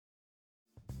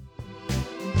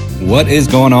What is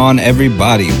going on,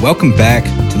 everybody? Welcome back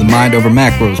to the Mind Over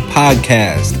Macros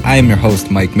podcast. I am your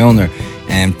host, Mike Milner,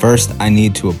 and first I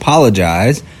need to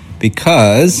apologize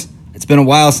because it's been a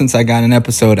while since I got an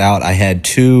episode out. I had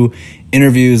 2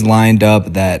 interviews lined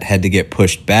up that had to get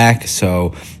pushed back,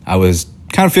 so I was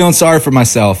kind of feeling sorry for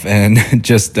myself and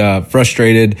just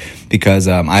frustrated because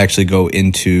I actually go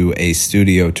into a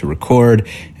studio to record,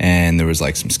 and there was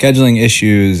like some scheduling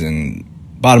issues, and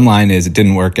bottom line is it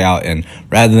didn't work out. And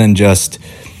rather than just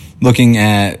looking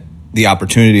at the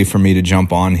opportunity for me to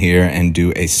jump on here and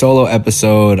do a solo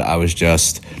episode, I was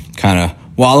just kind of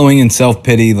wallowing in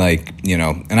self-pity,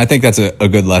 and I think that's a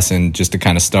good lesson just to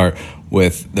kind of start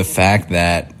with the fact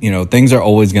that, things are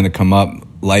always going to come up.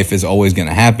 Life is always going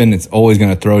to happen. It's always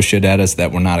going to throw shit at us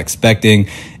that we're not expecting.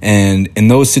 And in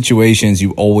those situations,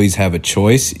 you always have a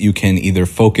choice. You can either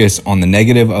focus on the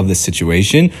negative of the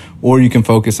situation, or you can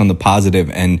focus on the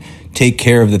positive and take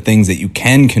care of the things that you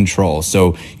can control.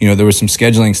 So, there was some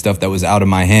scheduling stuff that was out of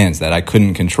my hands that I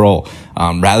couldn't control.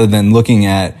 Rather than looking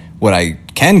at what I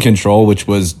can control, which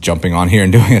was jumping on here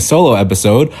and doing a solo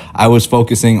episode, I was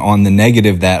focusing on the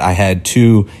negative that I had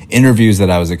 2 interviews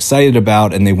that I was excited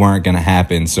about and they weren't going to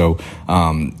happen. So,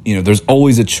 there's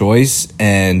always a choice.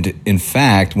 And in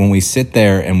fact, when we sit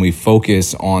there and we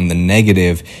focus on the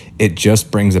negative, it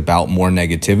just brings about more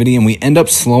negativity, and we end up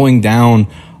slowing down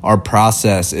our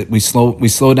process. We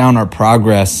slow down our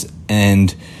progress,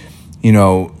 and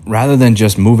rather than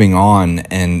just moving on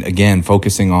and again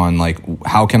focusing on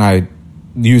how can I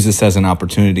use this as an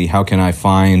opportunity? How can I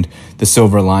find the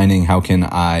silver lining? How can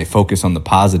I focus on the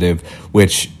positive?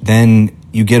 Which then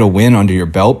you get a win under your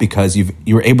belt because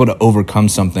you're able to overcome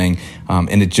something,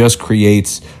 and it just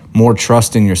creates more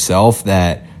trust in yourself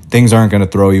that things aren't going to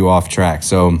throw you off track.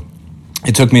 So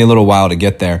it took me a little while to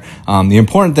get there. The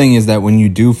important thing is that when you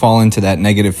do fall into that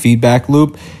negative feedback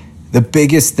loop, the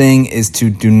biggest thing is to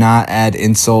do not add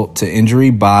insult to injury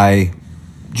by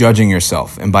judging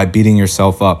yourself and by beating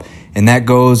yourself up. And that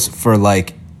goes for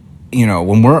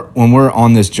when we're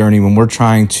on this journey, when we're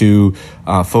trying to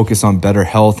focus on better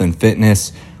health and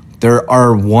fitness, there are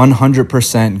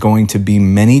 100% going to be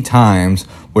many times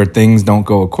where things don't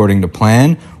go according to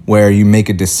plan, where you make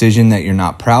a decision that you're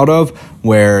not proud of,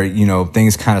 where,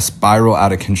 things kind of spiral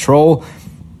out of control.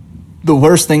 The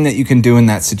worst thing that you can do in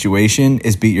that situation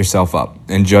is beat yourself up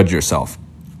and judge yourself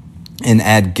and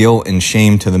add guilt and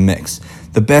shame to the mix.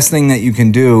 The best thing that you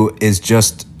can do is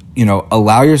just,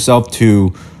 allow yourself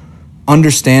to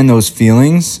understand those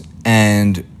feelings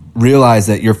and realize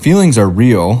that your feelings are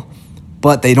real,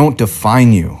 but they don't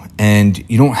define you. And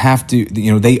you don't have to,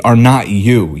 they are not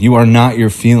you. You are not your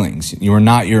feelings. You are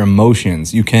not your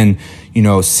emotions. You can,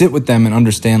 sit with them and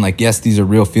understand yes, these are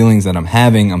real feelings that I'm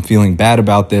having. I'm feeling bad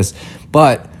about this,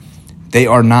 but they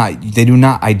do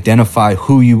not identify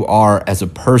who you are as a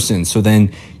person. So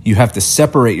then you have to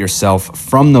separate yourself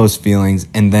from those feelings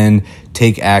and then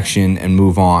take action and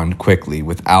move on quickly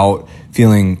without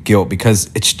feeling guilt, because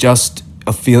it's just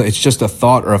a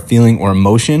thought or a feeling or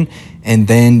emotion. And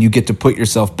then you get to put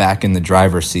yourself back in the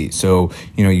driver's seat. So,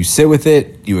 you sit with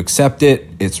it, you accept it,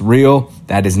 it's real.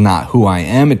 That is not who I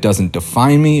am. It doesn't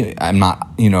define me. I'm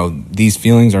not, these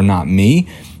feelings are not me.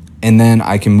 And then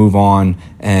I can move on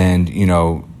and,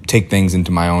 take things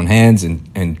into my own hands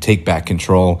and take back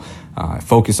control,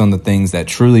 focus on the things that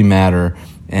truly matter.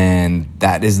 And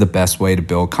that is the best way to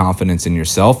build confidence in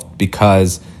yourself,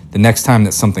 because the next time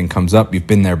that something comes up, you've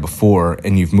been there before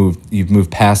and you've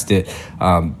moved past it.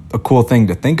 A cool thing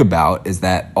to think about is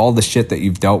that all the shit that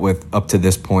you've dealt with up to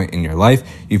this point in your life,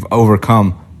 you've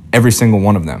overcome every single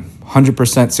one of them.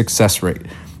 100% success rate.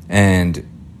 And,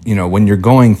 when you're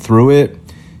going through it,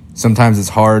 sometimes it's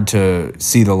hard to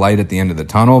see the light at the end of the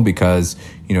tunnel because,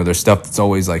 there's stuff that's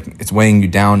always it's weighing you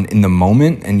down in the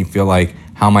moment and you feel like,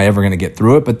 how am I ever going to get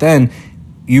through it? But then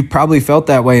you probably felt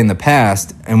that way in the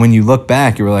past. And when you look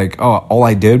back, you were like, oh, all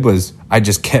I did was I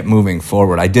just kept moving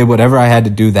forward. I did whatever I had to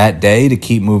do that day to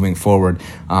keep moving forward.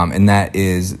 And that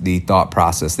is the thought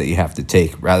process that you have to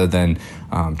take, rather than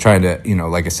trying to,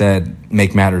 like I said,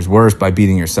 make matters worse by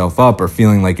beating yourself up or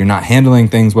feeling like you're not handling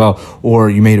things well, or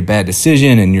you made a bad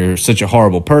decision and you're such a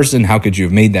horrible person. How could you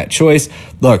have made that choice?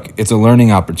 Look, it's a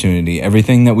learning opportunity.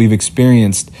 Everything that we've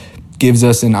experienced gives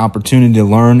us an opportunity to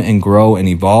learn and grow and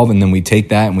evolve, and then we take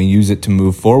that and we use it to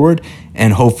move forward,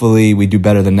 and hopefully we do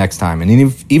better the next time. And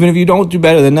even if you don't do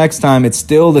better the next time, it's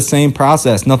still the same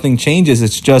process. Nothing changes.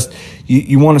 It's just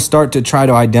you want to start to try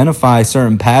to identify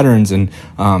certain patterns and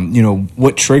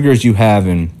what triggers you have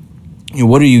and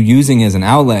what are you using as an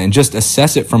outlet, and just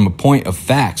assess it from a point of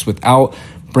facts without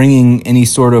bringing any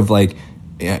sort of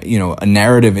a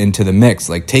narrative into the mix.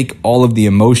 Like, take all of the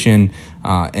emotion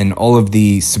and all of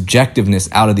the subjectiveness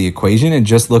out of the equation and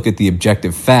just look at the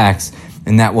objective facts,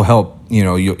 and that will help.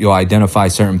 You'll identify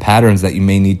certain patterns that you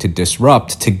may need to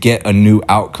disrupt to get a new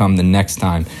outcome the next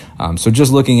time. So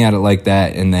just looking at it like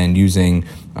that, and then using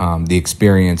the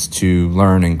experience to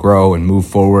learn and grow and move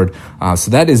forward.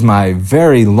 So that is my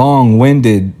very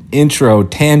long-winded intro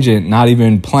tangent, not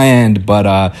even planned,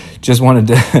 but just wanted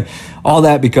to all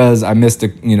that because I missed a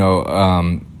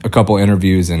couple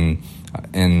interviews and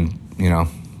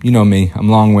you know me, I'm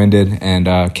long-winded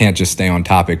and can't just stay on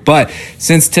topic. But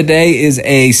since today is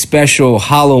a special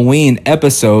Halloween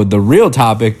episode, the real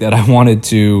topic that I wanted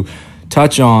to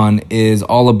touch on is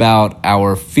all about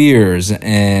our fears.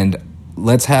 And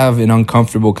let's have an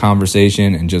uncomfortable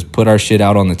conversation and just put our shit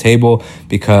out on the table,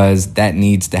 because that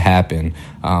needs to happen.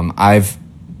 I've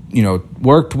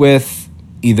worked with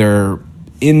either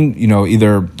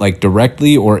like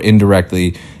directly or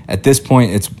indirectly. At this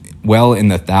point, it's well in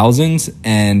the thousands,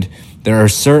 and there are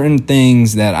certain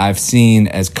things that I've seen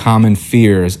as common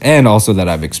fears, and also that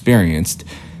I've experienced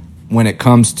when it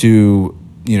comes to,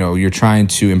 you're trying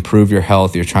to improve your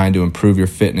health, you're trying to improve your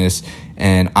fitness.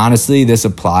 And honestly, this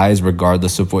applies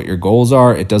regardless of what your goals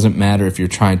are. It doesn't matter if you're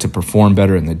trying to perform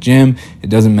better in the gym.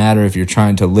 It doesn't matter if you're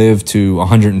trying to live to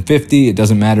 150. It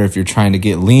doesn't matter if you're trying to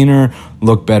get leaner,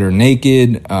 look better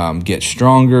naked, get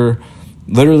stronger.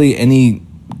 Literally any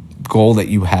goal that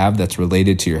you have that's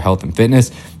related to your health and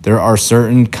fitness, there are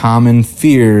certain common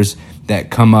fears that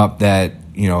come up that,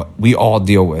 we all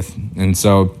deal with. And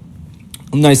so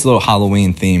a nice little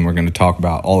Halloween theme. We're going to talk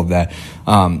about all of that.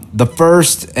 The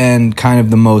first and kind of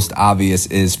the most obvious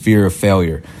is fear of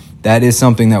failure. That is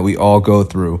something that we all go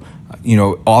through.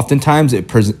 Oftentimes it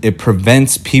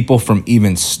prevents people from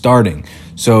even starting.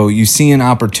 So you see an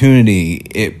opportunity,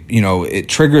 it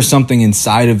triggers something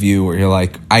inside of you where you're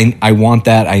like, I want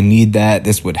that, I need that,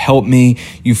 this would help me.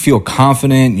 You feel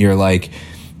confident. You're like,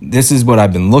 this is what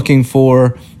I've been looking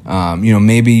for.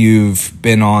 Maybe you've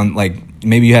been on,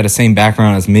 maybe you had the same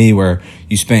background as me where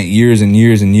you spent years and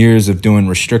years and years of doing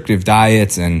restrictive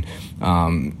diets and,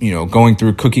 going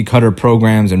through cookie cutter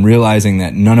programs and realizing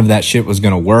that none of that shit was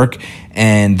going to work.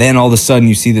 And then all of a sudden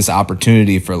you see this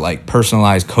opportunity for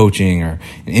personalized coaching or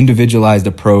an individualized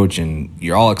approach. And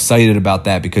you're all excited about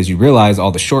that because you realize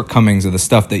all the shortcomings of the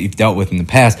stuff that you've dealt with in the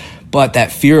past. But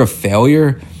that fear of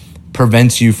failure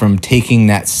prevents you from taking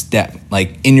that step.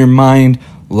 In your mind,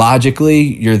 logically,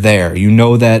 you're there. You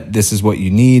know that this is what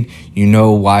you need. You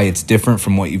know why it's different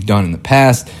from what you've done in the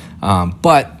past.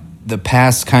 But the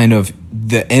past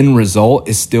the end result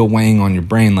is still weighing on your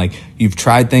brain. You've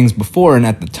tried things before, and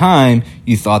at the time,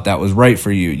 you thought that was right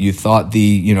for you. You thought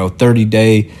the,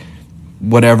 30-day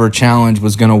whatever challenge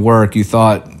was going to work. You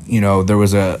thought, there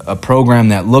was a program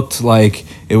that looked like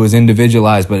it was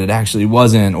individualized, but it actually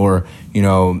wasn't. Or,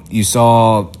 you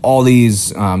saw all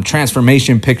these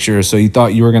transformation pictures, so you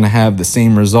thought you were going to have the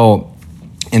same result,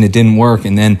 and it didn't work.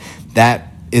 And then that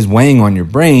is weighing on your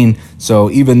brain. So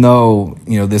even though,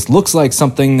 this looks like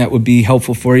something that would be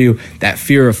helpful for you, that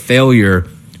fear of failure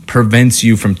prevents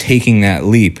you from taking that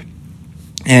leap.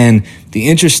 And the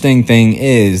interesting thing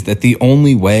is that the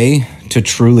only way to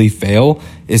truly fail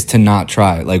is to not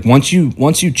try. Once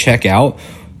you check out,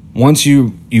 once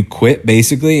you quit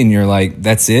basically, and you're like,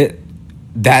 that's it,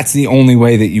 that's the only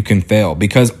way that you can fail.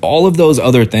 Because all of those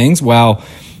other things, while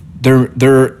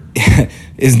there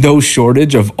is no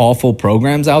shortage of awful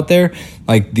programs out there,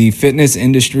 the fitness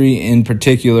industry in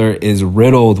particular is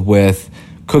riddled with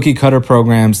cookie cutter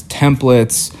programs,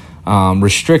 templates,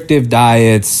 restrictive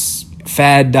diets,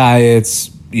 fad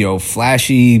diets,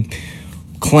 flashy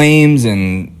claims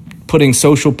and putting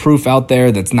social proof out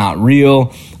there that's not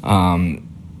real,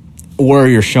 or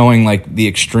you're showing the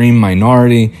extreme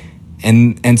minority.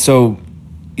 And so,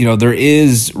 there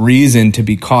is reason to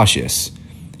be cautious.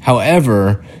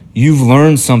 However, you've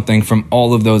learned something from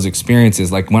all of those experiences.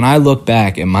 When I look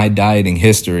back at my dieting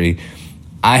history,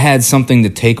 I had something to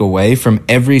take away from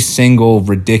every single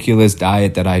ridiculous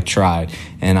diet that I tried.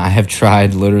 And I have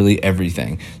tried literally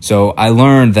everything. So I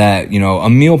learned that, a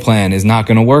meal plan is not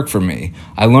going to work for me.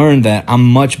 I learned that I'm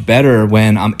much better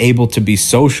when I'm able to be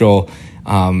social,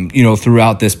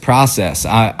 throughout this process.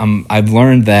 I've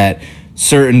learned that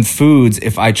certain foods,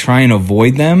 if I try and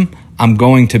avoid them, I'm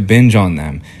going to binge on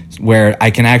them, where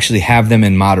I can actually have them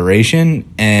in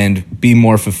moderation and be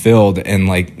more fulfilled and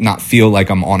not feel like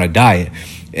I'm on a diet.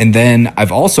 And then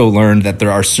I've also learned that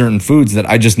there are certain foods that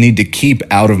I just need to keep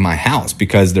out of my house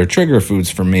because they're trigger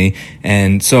foods for me.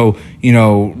 And so,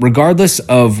 regardless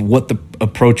of what the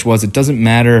approach was, it doesn't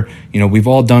matter. We've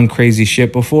all done crazy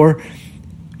shit before.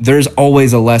 there's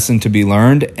always a lesson to be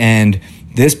learned. And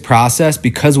this process,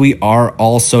 because we are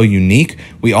all so unique,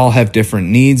 we all have different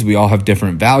needs, we all have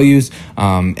different values,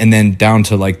 and then down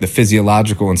to like the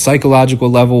physiological and psychological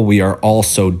level, we are all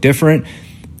so different.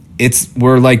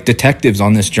 We're like detectives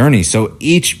on this journey. So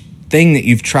each thing that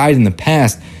you've tried in the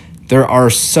past, there are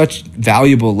such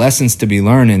valuable lessons to be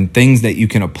learned and things that you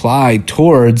can apply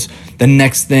towards the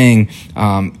next thing.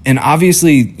 And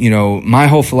obviously, my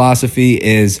whole philosophy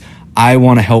is I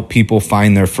want to help people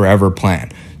find their forever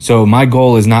plan. So my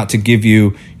goal is not to give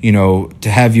you, to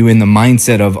have you in the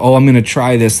mindset of, I'm going to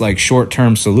try this like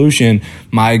short-term solution.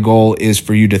 My goal is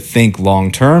for you to think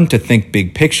long-term, to think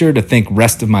big picture, to think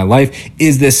rest of my life.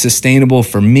 Is this sustainable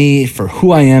for me, for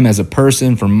who I am as a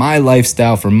person, for my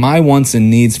lifestyle, for my wants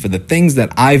and needs, for the things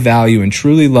that I value and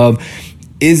truly love?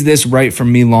 Is this right for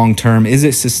me long-term? Is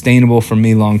it sustainable for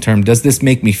me long-term? Does this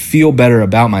make me feel better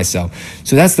about myself?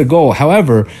 So that's the goal.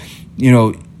 However,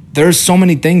 there's so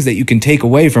many things that you can take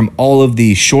away from all of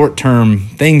the short-term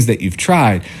things that you've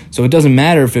tried. So it doesn't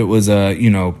matter if it was a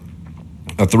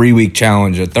 3-week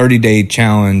challenge, a 30-day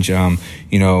challenge,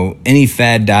 any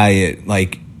fad diet.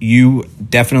 Like, you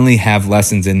definitely have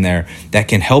lessons in there that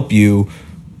can help you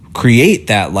create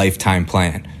that lifetime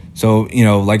plan. So,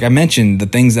 like I mentioned, the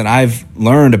things that I've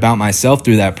learned about myself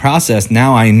through that process,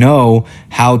 now I know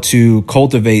how to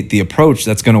cultivate the approach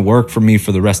that's going to work for me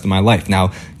for the rest of my life.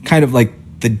 Now, kind of like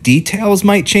the details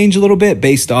might change a little bit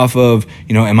based off of,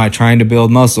 am I trying to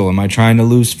build muscle? Am I trying to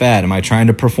lose fat? Am I trying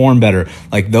to perform better?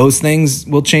 Like, those things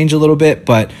will change a little bit,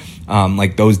 but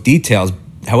like those details.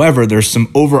 However, there's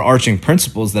some overarching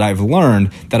principles that I've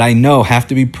learned that I know have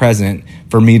to be present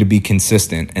for me to be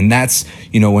consistent. And that's,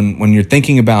 when you're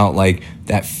thinking about like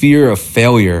that fear of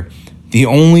failure, the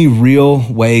only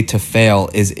real way to fail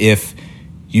is if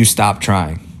you stop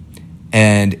trying.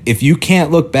 And if you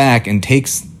can't look back and take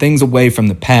things away from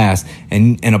the past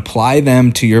and apply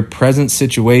them to your present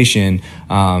situation,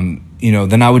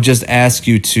 then I would just ask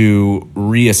you to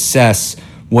reassess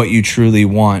what you truly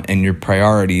want and your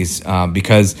priorities,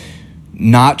 because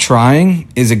not trying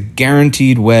is a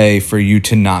guaranteed way for you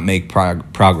to not make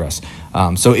progress.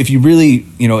 So if you really,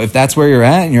 if that's where you're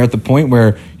at and you're at the point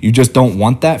where you just don't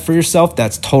want that for yourself,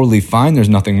 that's totally fine. There's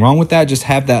nothing wrong with that. Just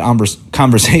have that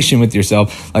conversation with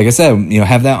yourself. Like I said,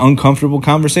 have that uncomfortable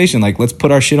conversation. Like, let's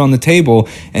put our shit on the table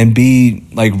and be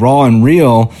like raw and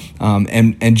real,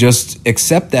 and just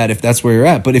accept that if that's where you're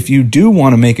at. But if you do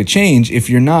want to make a change, if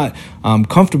you're not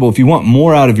comfortable, if you want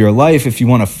more out of your life, if you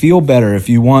want to feel better, if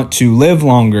you want to live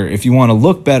longer, if you want to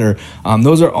look better,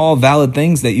 those are all valid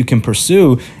things that you can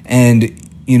pursue. And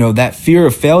that fear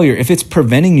of failure, if it's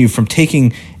preventing you from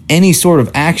taking any sort of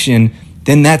action,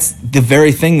 then that's the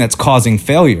very thing that's causing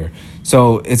failure.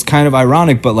 So it's kind of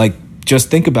ironic, but like, just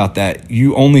think about that.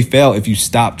 You only fail if you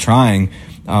stop trying.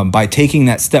 By taking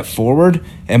that step forward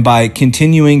and by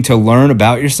continuing to learn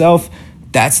about yourself,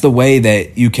 that's the way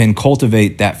that you can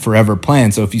cultivate that forever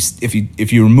plan. So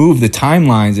if you remove the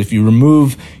timelines, if you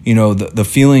remove the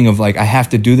feeling of like, I have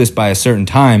to do this by a certain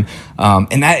time,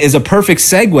 and that is a perfect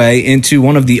segue into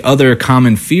one of the other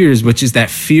common fears, which is that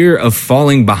fear of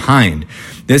falling behind.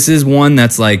 This is one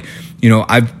that's like,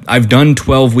 I've done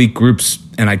 12-week groups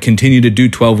and I continue to do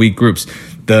 12-week groups.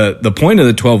 The point of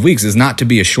the 12 weeks is not to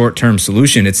be a short-term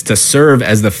solution. It's to serve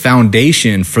as the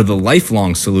foundation for the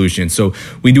lifelong solution. So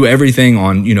we do everything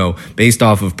on, based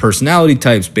off of personality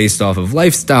types, based off of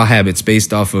lifestyle habits,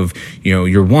 based off of,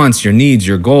 your wants, your needs,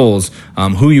 your goals,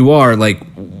 who you are. Like,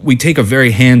 we take a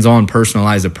very hands-on,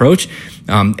 personalized approach.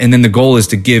 And then the goal is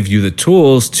to give you the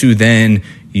tools to then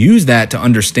use that to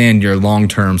understand your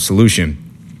long-term solution.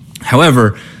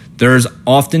 However, there's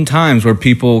often times where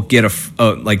people get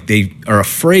like they are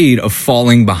afraid of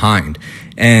falling behind.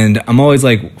 And I'm always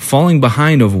like, falling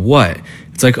behind of what?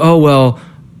 It's like, oh, well,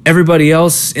 everybody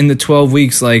else in the 12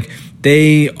 weeks, like,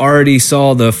 they already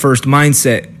saw the first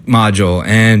mindset module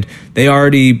and they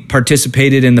already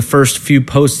participated in the first few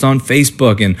posts on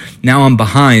Facebook, and now I'm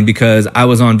behind because I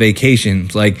was on vacation.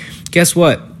 It's like, guess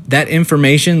what? That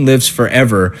information lives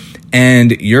forever,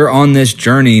 and you're on this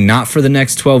journey not for the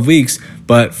next 12 weeks,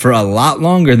 but for a lot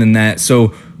longer than that. So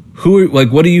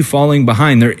what are you falling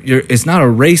behind? It's not a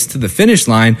race to the finish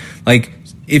line. Like,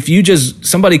 if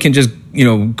somebody can just,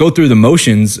 go through the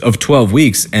motions of 12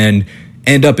 weeks and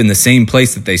end up in the same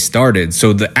place that they started.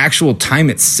 So the actual time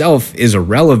itself is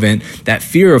irrelevant. That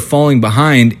fear of falling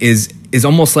behind is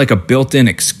almost like a built-in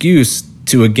excuse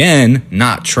to, again,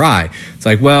 not try. It's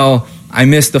like, well, I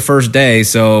missed the first day,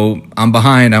 so I'm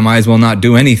behind. I might as well not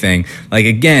do anything. Like,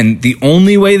 again, the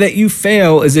only way that you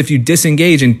fail is if you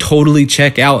disengage and totally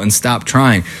check out and stop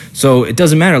trying. So it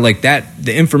doesn't matter. Like, that,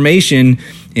 the information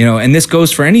and this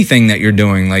goes for anything that you're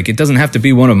doing. Like, it doesn't have to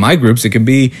be one of my groups. It could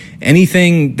be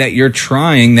anything that you're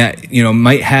trying that,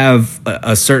 might have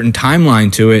a certain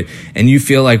timeline to it. And you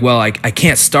feel like, well, I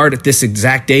can't start at this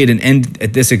exact date and end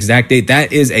at this exact date.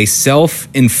 That is a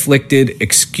self-inflicted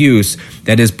excuse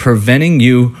that is preventing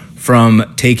you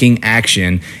from taking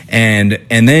action. And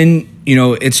then,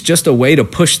 it's just a way to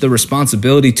push the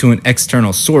responsibility to an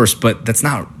external source, but that's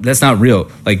not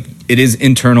real. Like, it is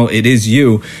internal, it is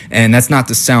you. And that's not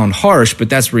to sound harsh, but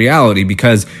that's reality,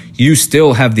 because you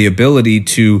still have the ability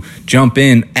to jump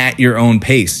in at your own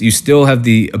pace. You still have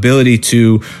the ability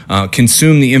to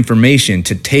consume the information,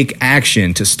 to take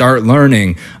action, to start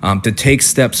learning, to take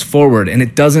steps forward. And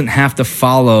it doesn't have to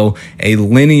follow a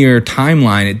linear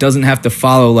timeline. It doesn't have to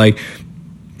follow like,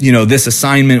 this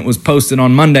assignment was posted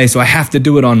on Monday, so I have to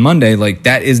do it on Monday. Like,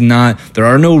 that is not, there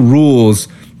are no rules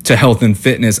to health and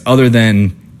fitness other than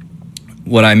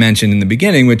what I mentioned in the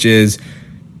beginning, which is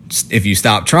if you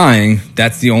stop trying,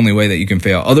 that's the only way that you can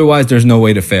fail. Otherwise, there's no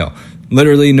way to fail.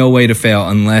 Literally no way to fail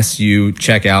unless you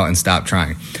check out and stop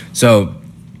trying. So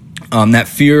that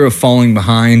fear of falling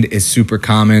behind is super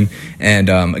common. And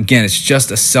again, it's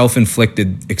just a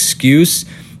self-inflicted excuse.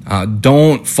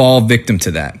 Don't fall victim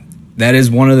to that. That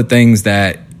is one of the things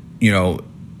that,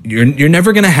 you're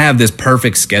never going to have this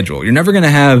perfect schedule. You're never going to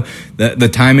have the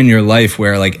time in your life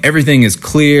where like everything is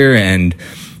clear and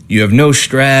you have no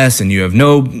stress and you have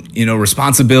no,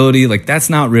 responsibility. Like, that's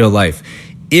not real life.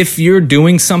 If you're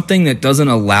doing something that doesn't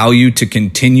allow you to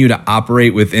continue to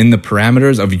operate within the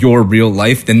parameters of your real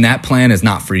life, then that plan is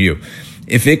not for you.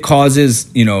 If it causes,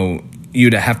 you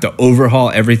to have to overhaul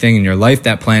everything in your life,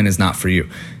 that plan is not for you.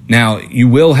 Now, you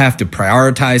will have to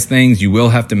prioritize things. You will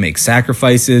have to make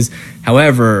sacrifices.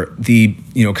 However, the,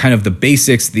 kind of the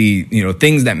basics, the,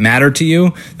 things that matter to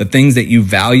you, the things that you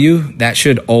value, that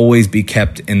should always be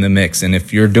kept in the mix. And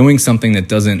if you're doing something that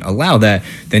doesn't allow that,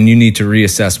 then you need to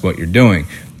reassess what you're doing.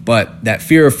 But that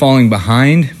fear of falling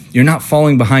behind, you're not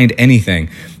falling behind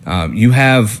anything. You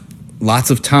have lots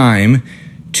of time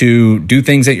to do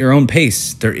things at your own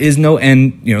pace. There is no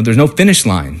end, there's no finish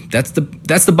line. That's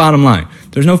the bottom line.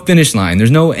 There's no finish line.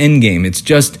 There's no end game. It's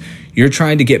just you're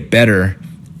trying to get better.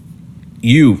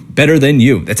 Better than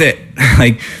you. That's it.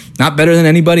 Like, not better than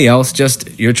anybody else.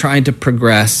 Just you're trying to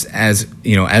progress as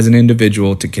an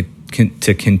individual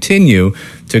to continue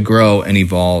to grow and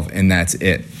evolve, and that's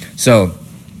it. So,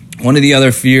 one of the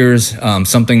other fears,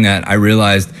 something that I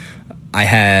realized I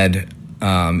had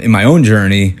in my own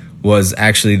journey, was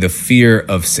actually the fear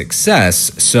of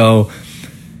success. So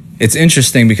it's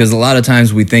interesting because a lot of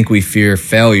times we think we fear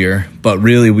failure, but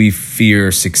really we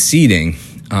fear succeeding,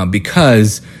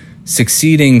 because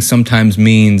succeeding sometimes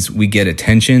means we get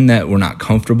attention that we're not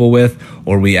comfortable with,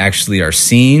 or we actually are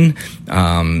seen,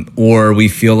 or we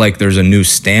feel like there's a new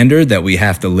standard that we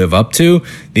have to live up to.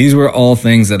 These were all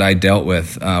things that I dealt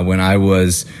with when I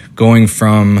was going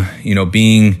from,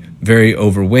 being very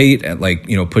overweight at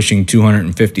pushing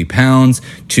 250 pounds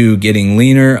to getting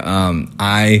leaner.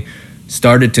 I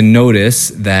started to notice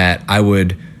that I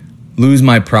would lose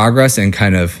my progress in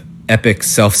kind of epic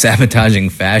self-sabotaging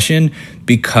fashion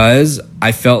because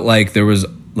I felt like there was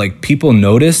people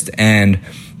noticed, and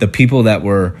the people that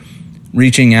were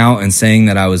reaching out and saying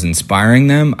that I was inspiring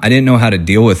them, I didn't know how to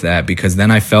deal with that, because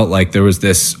then I felt like there was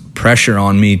this pressure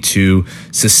on me to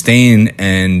sustain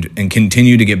and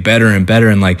continue to get better and better.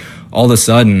 And all of a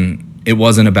sudden it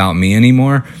wasn't about me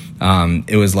anymore.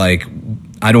 It was like,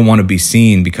 I don't want to be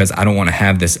seen because I don't want to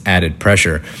have this added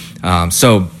pressure.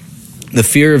 So the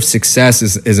fear of success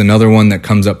is another one that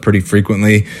comes up pretty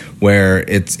frequently, where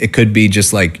it could be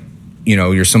just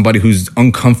you're somebody who's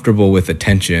uncomfortable with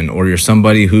attention, or you're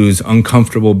somebody who's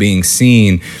uncomfortable being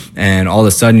seen, and all of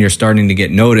a sudden you're starting to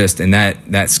get noticed, and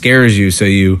that scares you. So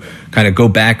you kind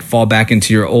of fall back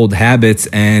into your old habits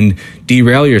and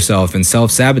derail yourself and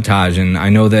self-sabotage. And I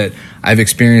know that I've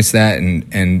experienced that,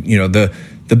 and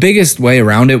the biggest way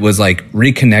around it was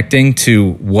reconnecting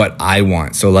to what I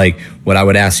want. So what I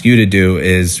would ask you to do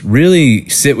is really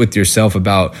sit with yourself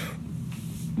about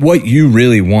what you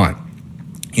really want.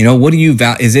 What do you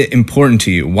value? Is it important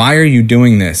to you? Why are you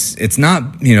doing this? It's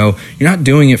not, you're not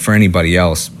doing it for anybody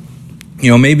else.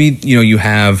 Maybe, you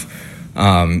have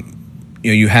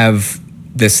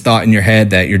this thought in your head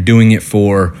that you're doing it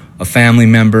for a family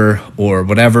member or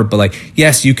whatever, but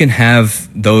yes, you can have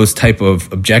those type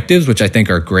of objectives, which I think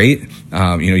are great.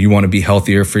 You want to be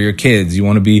healthier for your kids. You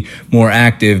want to be more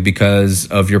active because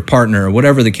of your partner, or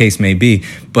whatever the case may be.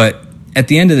 But at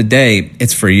the end of the day,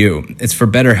 it's for you. It's for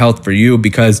better health for you,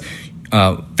 because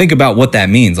think about what that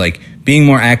means. Being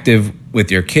more active with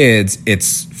your kids,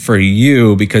 it's for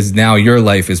you because now your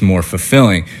life is more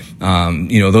fulfilling.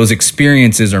 those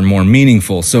experiences are more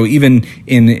meaningful. So even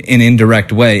in an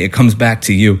indirect way, it comes back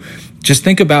to you. Just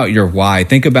think about your why.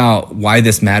 Think about why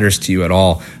this matters to you at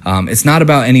all. It's not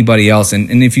about anybody else.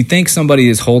 And if you think somebody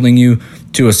is holding you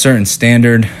to a certain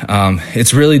standard,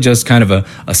 it's really just kind of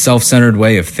a self-centered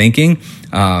way of thinking,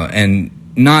 and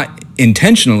not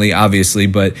intentionally, obviously,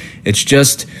 but it's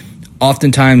just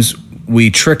oftentimes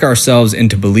we trick ourselves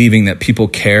into believing that people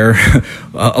care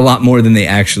a lot more than they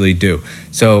actually do.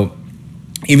 So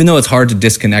even though it's hard to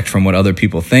disconnect from what other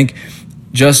people think,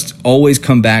 just always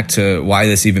come back to why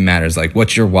this even matters. Like,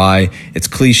 what's your why? It's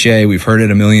cliche. We've heard it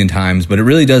a million times, but it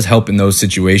really does help in those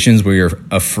situations where you're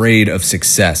afraid of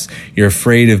success. You're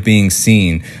afraid of being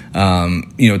seen.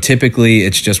 Typically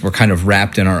it's just we're kind of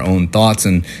wrapped in our own thoughts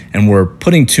and we're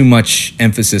putting too much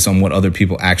emphasis on what other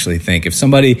people actually think. If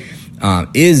somebody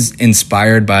is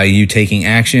inspired by you taking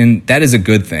action, that is a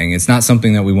good thing. It's not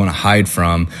something that we want to hide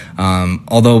from.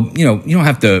 Although, you don't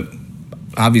have to,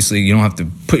 obviously, you don't have to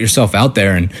put yourself out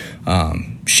there and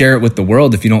share it with the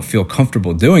world if you don't feel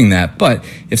comfortable doing that. But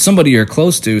if somebody you're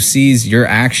close to sees your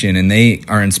action and they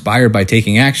are inspired by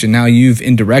taking action, now you've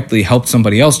indirectly helped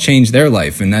somebody else change their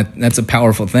life. And that's a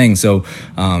powerful thing. So,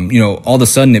 all of a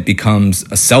sudden it becomes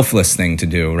a selfless thing to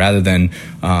do rather than,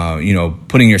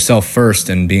 putting yourself first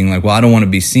and being like, well, I don't want to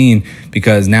be seen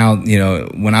because now,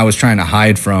 when I was trying to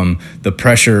hide from the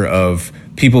pressure of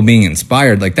people being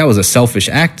inspired, like that was a selfish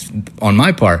act on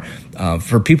my part.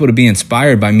 For people to be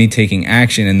inspired by me taking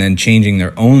action and then changing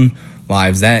their own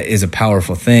lives, that is a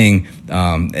powerful thing.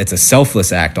 It's a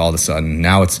selfless act all of a sudden.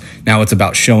 Now it's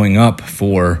about showing up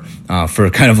for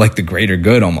kind of like the greater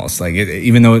good almost. Like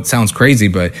even though it sounds crazy,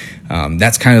 but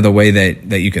that's kind of the way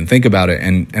that you can think about it,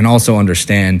 and also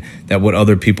understand that what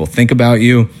other people think about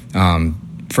you.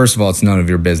 First of all, it's none of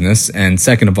your business, and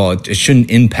second of all, it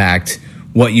shouldn't impact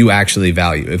what you actually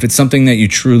value. If it's something that you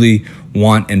truly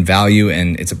want and value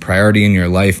and it's a priority in your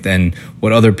life, then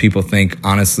what other people think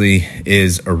honestly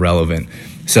is irrelevant.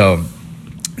 So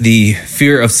the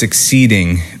fear of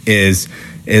succeeding is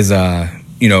it's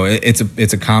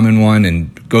a common one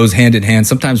and goes hand in hand.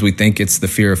 Sometimes we think it's the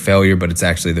fear of failure, but it's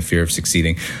actually the fear of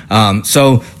succeeding.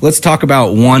 So let's talk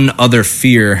about one other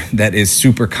fear that is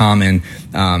super common,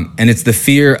 and it's the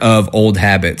fear of old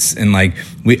habits. And like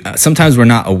sometimes we're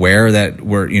not aware that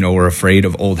we're afraid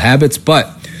of old habits, but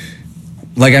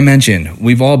like I mentioned,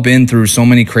 we've all been through so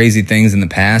many crazy things in the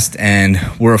past, and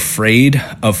we're afraid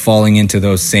of falling into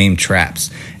those same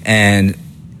traps. And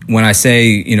when I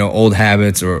say, old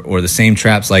habits or the same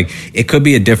traps, like it could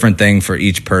be a different thing for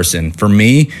each person. For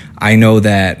me, I know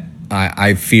that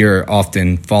I fear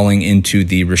often falling into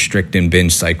the restrict and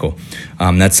binge cycle.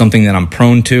 That's something that I'm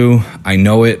prone to. I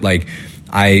know it. Like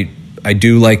I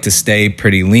do like to stay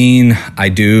pretty lean. I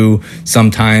do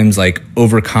sometimes like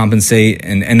overcompensate,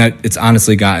 and it's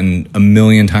honestly gotten a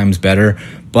million times better,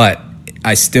 but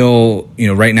I still,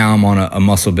 right now I'm on a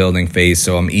muscle building phase,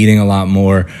 so I'm eating a lot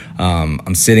more.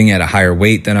 I'm sitting at a higher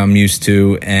weight than I'm used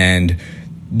to. And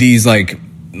these, like,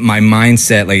 my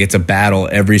mindset, like, it's a battle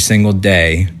every single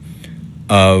day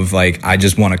of, like, I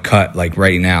just want to cut, like,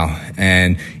 right now.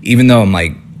 And even though I'm,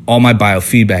 like, all my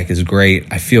biofeedback is great,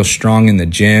 I feel strong in the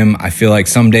gym. I feel like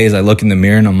some days I look in the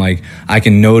mirror and I'm like, I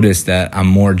can notice that I'm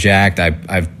more jacked.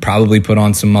 I've probably put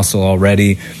on some muscle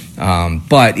already.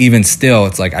 But even still,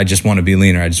 it's like, I just want to be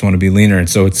leaner. I just want to be leaner. And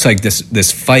so it's like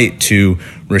this fight to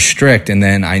restrict. And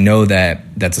then I know that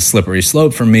that's a slippery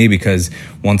slope for me, because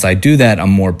once I do that, I'm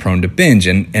more prone to binge.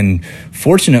 And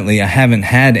fortunately, I haven't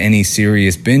had any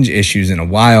serious binge issues in a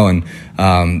while.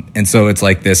 And so it's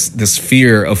like this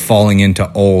fear of falling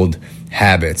into old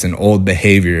habits and old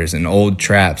behaviors and old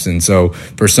traps. And so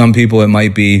for some people, it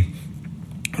might be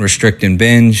restrict and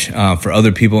binge. For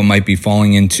other people, it might be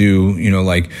falling into,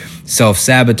 like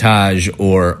self-sabotage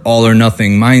or all or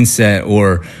nothing mindset,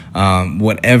 or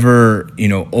whatever,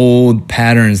 old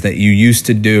patterns that you used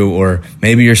to do, or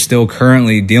maybe you're still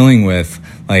currently dealing with.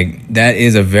 Like, that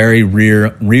is a very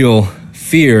real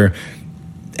fear.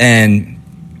 And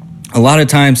a lot of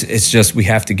times it's just, we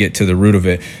have to get to the root of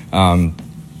it.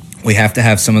 We have to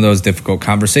have some of those difficult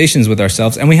conversations with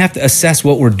ourselves, and we have to assess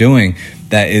what we're doing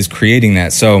that is creating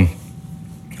that. So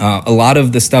a lot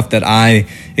of the stuff that I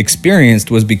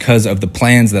experienced was because of the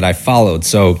plans that I followed.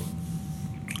 So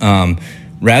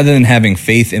rather than having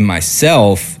faith in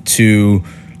myself to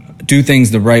do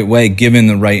things the right way, given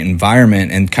the right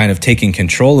environment, and kind of taking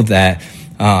control of that,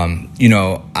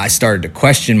 I started to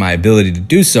question my ability to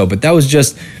do so. But that was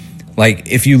just,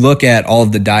 like, if you look at all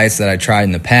of the diets that I tried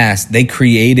in the past, they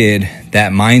created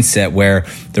that mindset where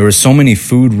there were so many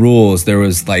food rules. There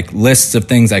was like lists of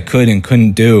things I could and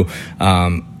couldn't do.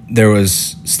 there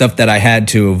was stuff that I had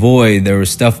to avoid. There was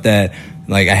stuff that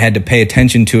like I had to pay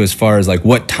attention to as far as like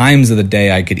what times of the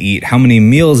day I could eat, how many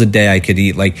meals a day I could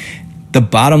eat. Like the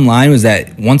bottom line was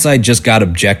that once I just got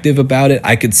objective about it,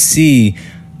 I could see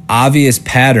obvious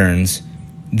patterns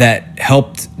that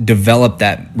helped develop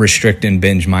that restrict and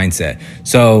binge mindset.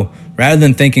 So rather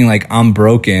than thinking like I'm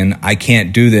broken, I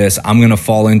can't do this, I'm going to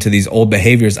fall into these old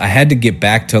behaviors, I had to get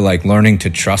back to like learning to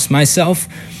trust myself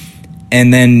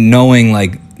and then knowing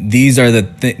like these are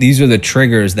the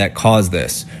triggers that cause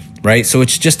this, right? So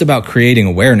it's just about creating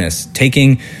awareness,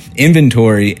 taking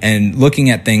inventory and looking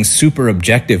at things super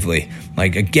objectively.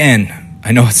 Like again,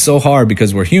 I know it's so hard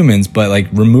because we're humans, but like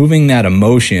removing that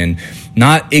emotion,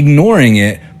 not ignoring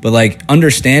it, but like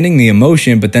understanding the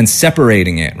emotion, but then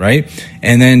separating it, right?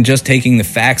 And then just taking the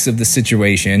facts of the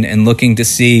situation and looking to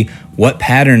see what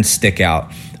patterns stick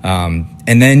out.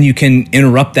 And then you can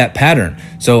interrupt that pattern.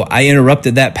 So I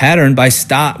interrupted that pattern by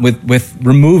with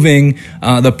removing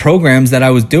the programs that I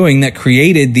was doing that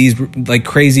created these like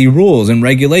crazy rules and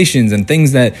regulations and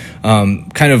things that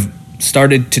kind of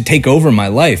started to take over my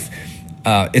life.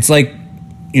 It's like,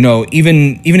 you know,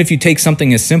 even if you take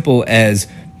something as simple as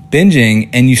binging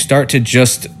and you start to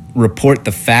just report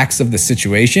the facts of the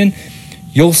situation,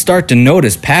 you'll start to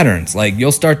notice patterns. Like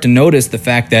you'll start to notice the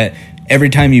fact that every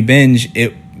time you binge,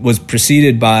 it was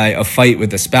preceded by a fight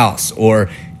with a spouse, or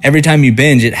every time you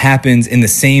binge, it happens in the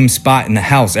same spot in the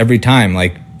house every time.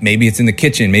 Like maybe it's in the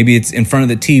kitchen, maybe it's in front of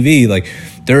the TV. Like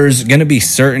there's going to be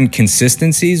certain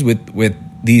consistencies with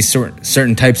these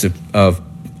certain types of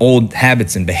old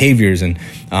habits and behaviors. And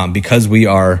because we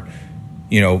are,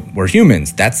 you know, we're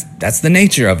humans, that's the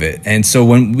nature of it. And so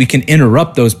when we can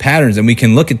interrupt those patterns and we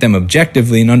can look at them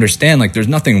objectively and understand like there's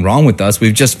nothing wrong with us,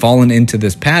 we've just fallen into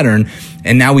this pattern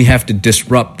and now we have to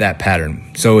disrupt that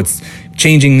pattern. So it's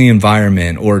changing the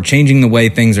environment or changing the way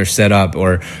things are set up,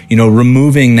 or, you know,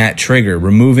 removing that trigger,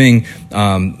 removing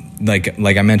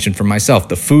like I mentioned for myself,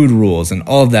 the food rules and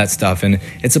all of that stuff. And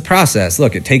it's a process.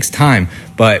 Look, it takes time,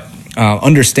 but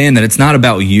understand that it's not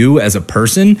about you as a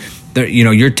person. You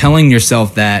know, you're telling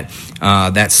yourself that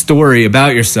story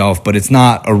about yourself, but it's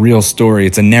not a real story.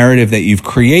 It's a narrative that you've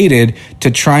created to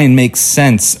try and make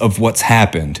sense of what's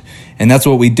happened. And that's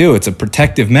what we do. It's a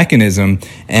protective mechanism.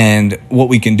 And what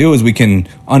we can do is we can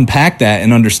unpack that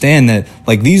and understand that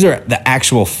like these are the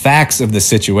actual facts of the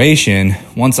situation.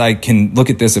 Once I can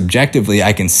look at this objectively,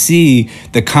 I can see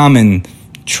the common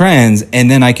trends,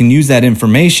 and then I can use that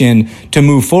information to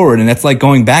move forward. And that's like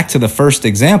going back to the first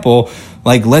example,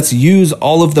 like let's use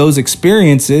all of those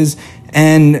experiences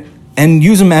and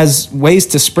use them as ways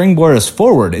to springboard us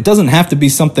forward. It doesn't have to be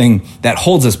something that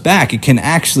holds us back. It can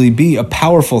actually be a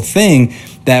powerful thing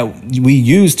that we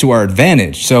use to our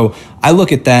advantage. So I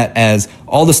look at that as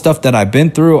all the stuff that I've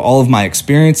been through, all of my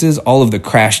experiences, all of the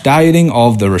crash dieting, all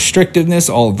of the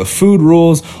restrictiveness, all of the food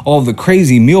rules, all of the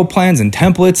crazy meal plans and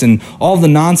templates, and all the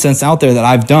nonsense out there that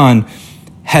I've done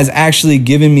has actually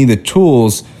given me the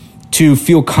tools to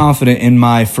feel confident in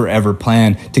my forever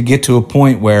plan, to get to a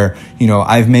point where, you know,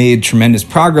 I've made tremendous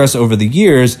progress over the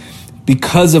years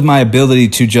because of my ability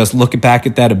to just look back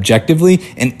at that objectively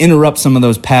and interrupt some of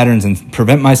those patterns and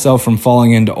prevent myself from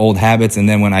falling into old habits. And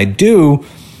then when I do,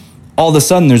 all of a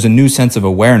sudden there's a new sense of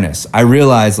awareness. I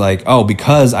realize like, oh,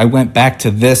 because I went back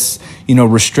to this, you know,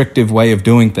 restrictive way of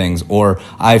doing things, or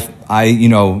I you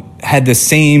know, had the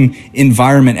same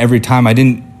environment every time. I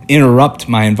didn't interrupt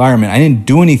my environment. I didn't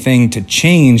do anything to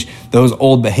change those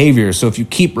old behaviors. So if you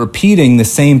keep repeating the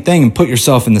same thing and put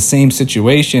yourself in the same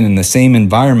situation, in the same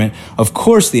environment, of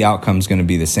course the outcome is going to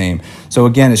be the same. So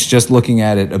again, it's just looking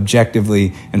at it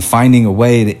objectively and finding a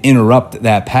way to interrupt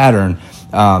that pattern.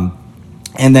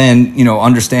 And then, you know,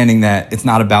 understanding that it's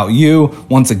not about you.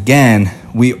 Once again,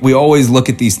 we always look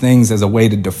at these things as a way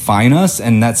to define us,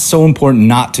 and that's so important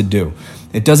not to do.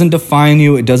 It doesn't define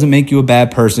you. It doesn't make you a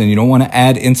bad person. You don't want to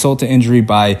add insult to injury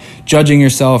by judging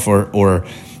yourself or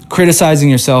criticizing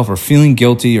yourself or feeling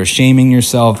guilty or shaming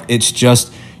yourself. It's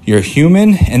just you're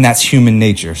human, and that's human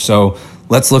nature. So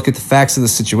let's look at the facts of the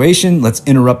situation. Let's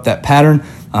interrupt that pattern.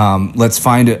 Let's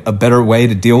find a better way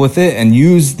to deal with it and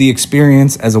use the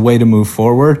experience as a way to move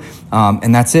forward.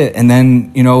 And that's it. And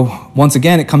then, you know, once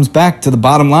again, it comes back to the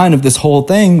bottom line of this whole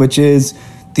thing, which is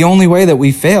the only way that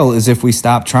we fail is if we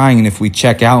stop trying and if we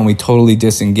check out and we totally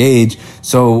disengage.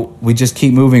 So we just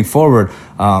keep moving forward.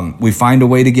 We find a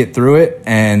way to get through it,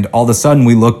 and all of a sudden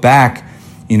we look back,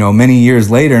 you know, many years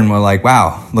later, and we're like,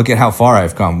 wow, look at how far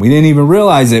I've come. We didn't even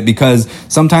realize it because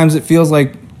sometimes it feels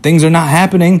like things are not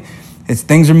happening.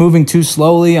 Things are moving too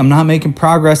slowly. I'm not making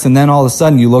progress. And then all of a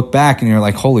sudden you look back and you're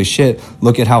like, holy shit,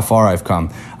 look at how far I've come.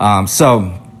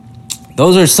 So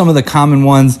those are some of the common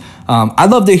ones. I'd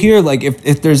love to hear, like,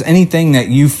 if there's anything that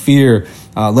you fear,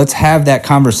 let's have that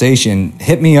conversation.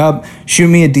 Hit me up, shoot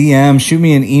me a DM, shoot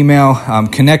me an email,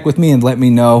 connect with me and let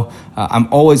me know. I'm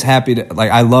always happy to,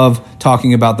 I love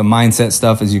talking about the mindset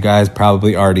stuff, as you guys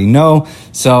probably already know.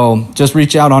 So just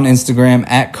reach out on Instagram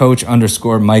at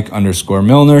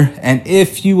coach_Mike_Milner. And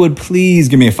if you would please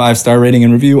give me a 5-star rating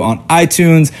and review on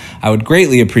iTunes, I would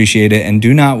greatly appreciate it. And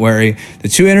do not worry, the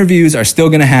 2 interviews are still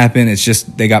going to happen. It's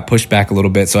just they got pushed back a little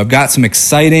bit. So I've got some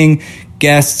exciting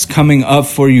guests coming up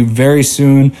for you very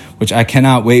soon, which I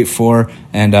cannot wait for.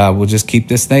 And we'll just keep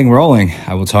this thing rolling.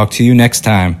 I will talk to you next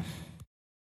time.